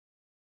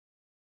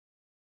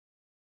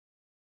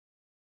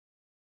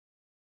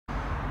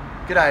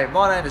G'day,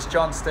 my name is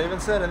John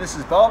Stevenson and this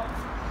is Bob.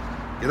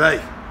 G'day.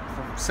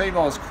 From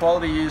Seemore's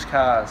Quality Used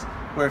Cars.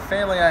 We're a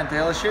family-owned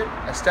dealership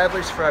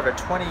established for over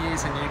 20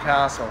 years in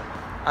Newcastle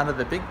under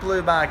the big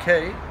blue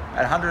marquee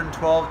at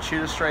 112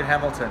 Tudor Street,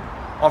 Hamilton,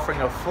 offering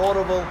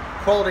affordable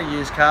quality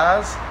used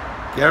cars.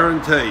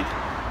 Guaranteed.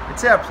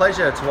 It's our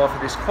pleasure to offer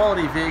this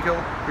quality vehicle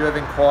you have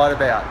inquired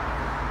about.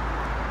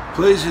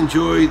 Please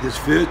enjoy this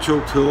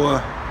virtual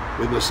tour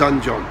with my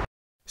son John.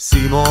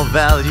 Seemore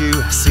value,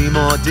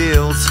 Seemore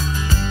deals,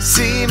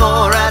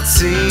 Seemore at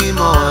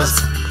Seymours.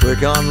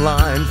 Click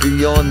online for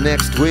your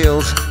next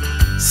wheels.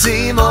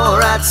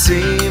 Seemore at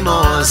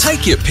Seymours.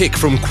 Take your pick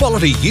from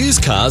quality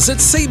used cars at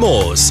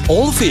Seymours.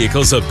 All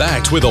vehicles are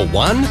backed with a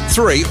 1,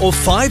 3 or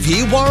 5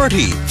 year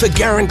warranty for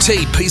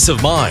guaranteed peace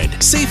of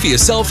mind. See for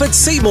yourself at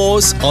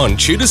Seymours on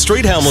Tudor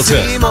Street, Hamilton.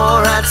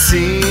 Seemore at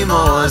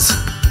Seymours.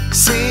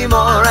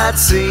 Seemore at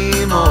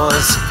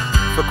Seymours.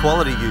 For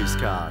quality used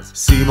cars.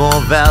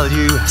 Seemore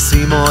value,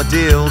 Seemore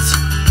deals,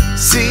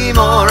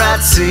 Seemore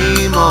at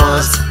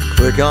Seymours.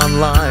 Click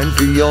online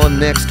for your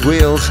next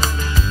wheels.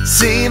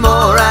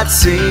 Seemore at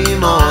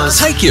Seymours.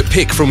 Take your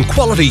pick from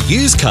quality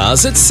used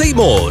cars at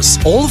Seymours.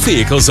 All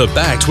vehicles are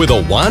backed with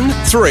a 1,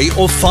 3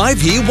 or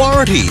 5 year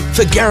warranty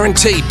for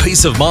guaranteed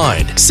peace of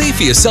mind. See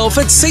for yourself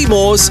at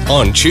Seymours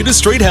on Tudor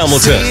Street,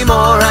 Hamilton.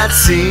 Seemore at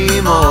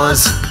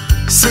Seymours.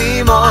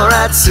 Seemore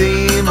at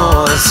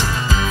Seymours.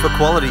 For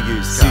quality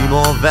used cars.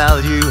 Seemore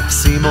value,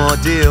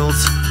 Seemore deals,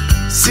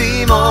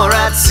 Seemore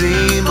at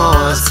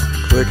Seymours.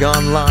 Click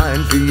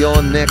online for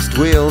your next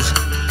wheels.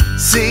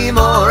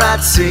 Seemore at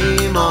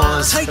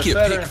Seymours. Take For your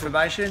further pick.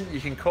 information, you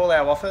can call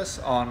our office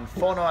on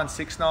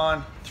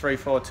 4969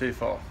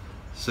 3424.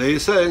 See you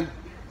soon.